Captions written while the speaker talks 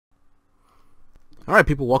Alright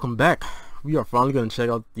people, welcome back. We are finally going to check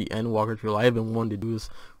out the Endwalker trailer. I have been wanting to do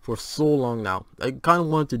this for so long now. I kind of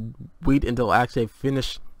wanted to wait until actually I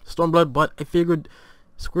finish Stormblood, but I figured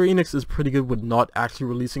Square Enix is pretty good with not actually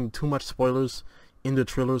releasing too much spoilers in the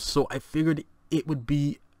trailers, so I figured it would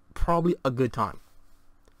be probably a good time.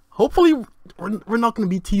 Hopefully we're not going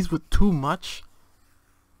to be teased with too much.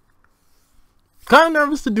 Kind of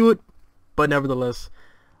nervous to do it, but nevertheless,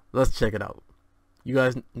 let's check it out. You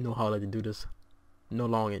guys know how I like to do this. No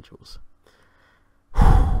long intros.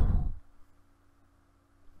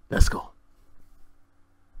 Let's go.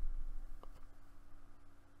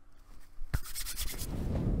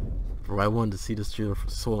 Bro, I wanted to see this trailer for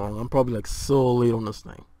so long. I'm probably like so late on this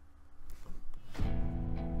thing.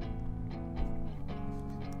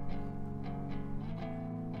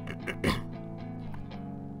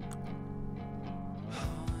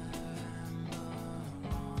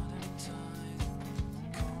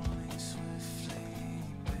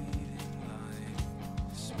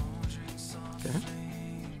 Okay.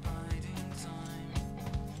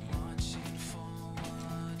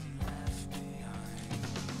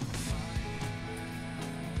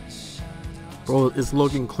 Bro, it's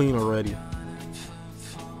looking clean already.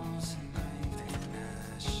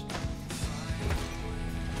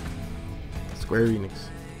 Square Enix.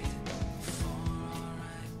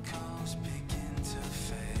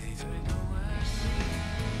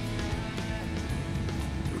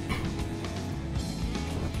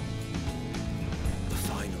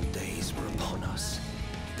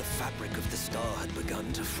 The fabric of the star had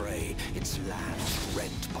begun to fray, its land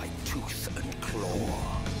rent by tooth and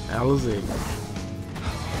claw. That was it.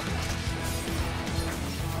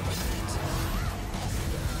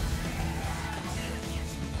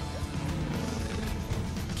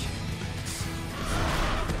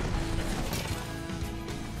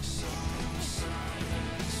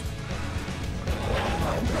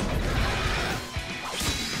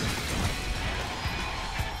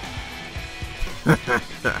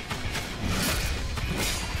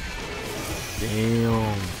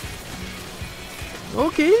 Damn.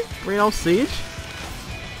 Okay, bring out Sage.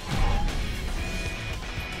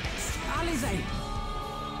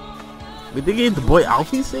 We think it's the boy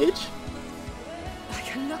Alfie Sage? I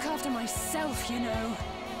can look after myself, you know.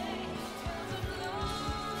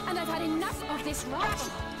 And I've had enough of this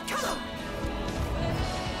rot. Come on.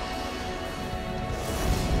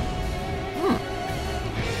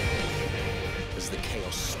 As the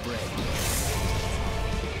chaos spread,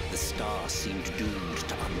 the star seemed doomed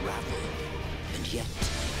to unravel, and yet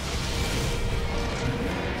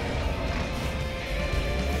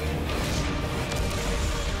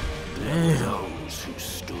those who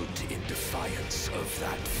stood in defiance of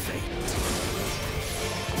that fate.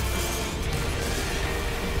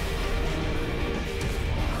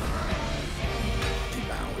 The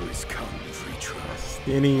hour is come for trust.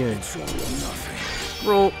 Standing in. It's all or nothing.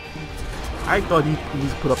 Bro, I thought he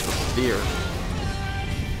please put up the stairs.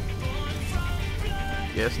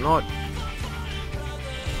 Guess not.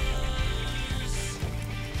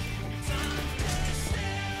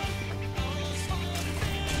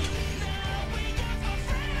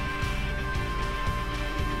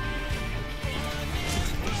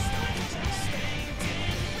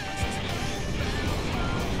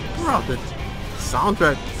 Wow, the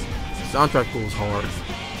soundtrack goes hard.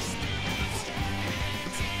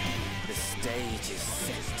 The stage is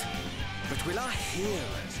set, but will our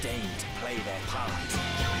heroes deign to play their part?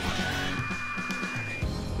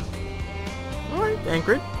 Alright,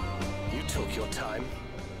 Anchored. You took your time.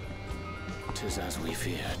 'Tis as we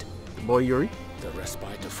feared. The boy Yuri. The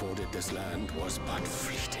respite afforded this land was but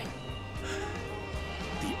fleeting.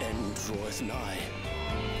 The end draws nigh.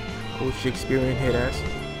 Cool Shakespearean head ass.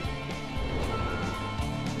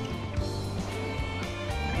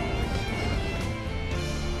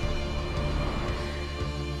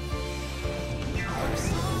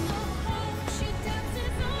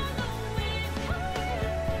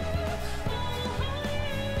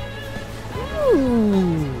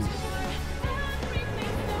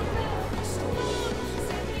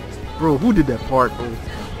 Bro, who did that part, bro?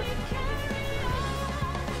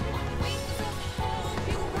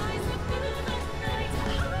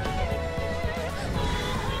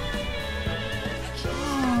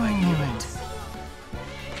 I knew it.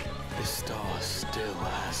 This star still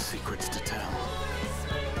has secrets to tell.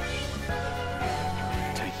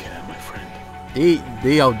 Take care, my friend.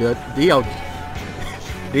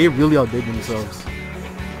 They really outdid themselves.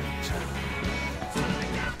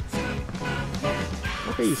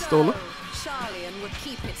 Okay, you stole it. Charlian would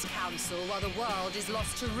keep its counsel while the world is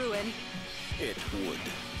lost to ruin. It would.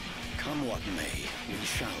 Come what may, we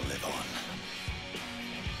shall live on.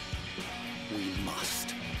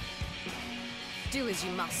 Do as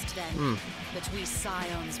you must then. But we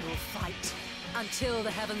scions will fight until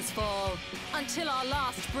the heavens fall, until our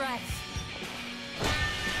last breath.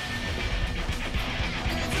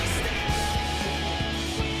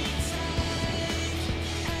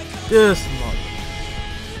 This mother.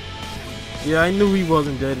 Yeah, I knew he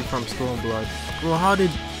wasn't dead from Stormblood. Bro, how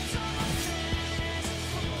did...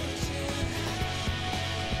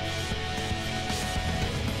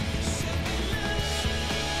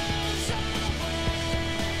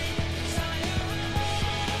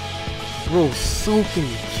 Bro, soaking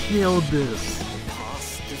killed this.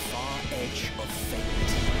 Past the far edge of fate.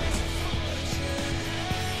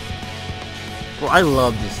 Bro, I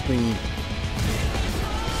love this thing.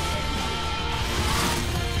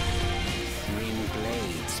 Green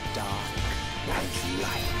blades dark like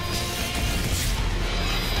light.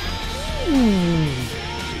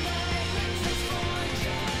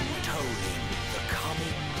 Tolling the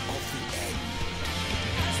coming of the end.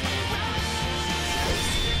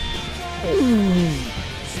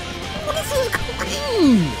 This is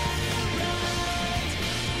clean.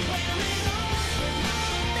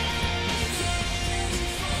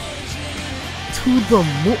 To the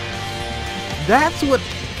moon. That's what.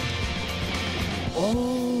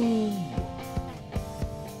 Oh.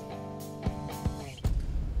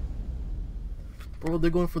 Bro,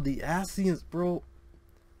 they're going for the Asians, bro.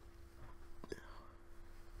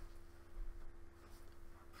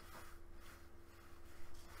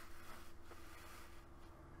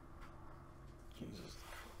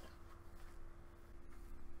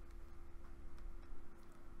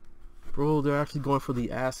 Bro, they're actually going for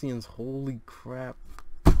the Asians. Holy crap.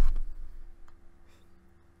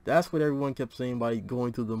 That's what everyone kept saying by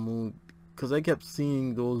going to the moon. Because I kept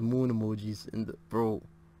seeing those moon emojis in the... Bro.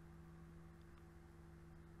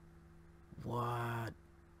 What?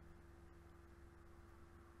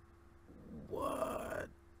 What?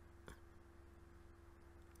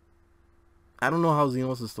 I don't know how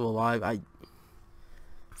Xenos is still alive. I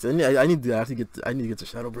need to actually get to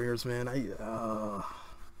Shadowbringers, man.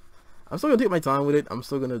 I'm still gonna take my time with it. I'm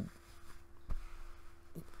still gonna,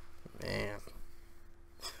 man.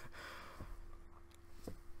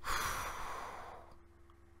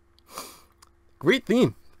 Great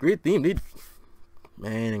theme, dude.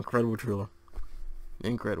 Man, incredible trailer.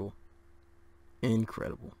 Incredible.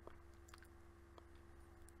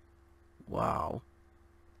 Wow.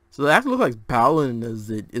 So that actually looks like Balin is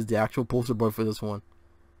the actual poster boy for this one.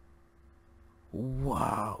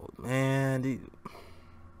 Wow, man. Dude.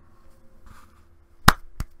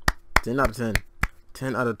 10 out of 10.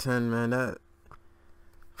 10 out of 10, man. That.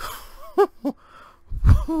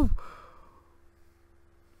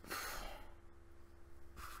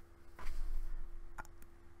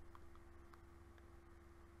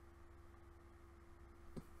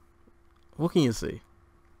 What can you say?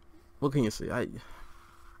 What can you say?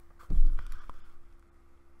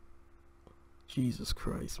 Jesus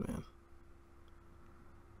Christ, man.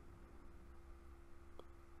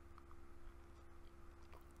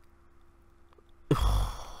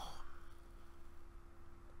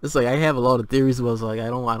 It's like I have a lot of theories, but it's like I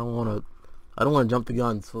don't want to jump the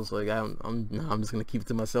gun. So it's like I'm just gonna keep it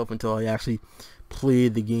to myself until I actually play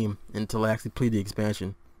the game, until I actually play the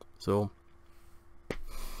expansion. So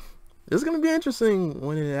it's gonna be interesting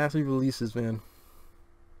when it actually releases, man.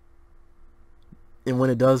 And when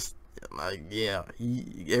it does, like, yeah,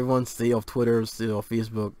 everyone stay off Twitter, stay off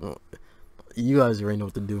Facebook. You guys already know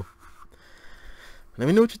what to do. Let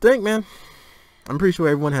me know what you think, man. I'm pretty sure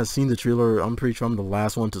everyone has seen the trailer. I'm pretty sure I'm the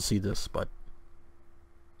last one to see this, but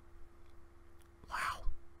wow.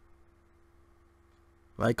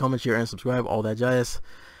 Like, comment, share, and subscribe. All that jazz.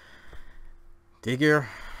 Take care.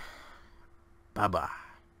 Bye-bye.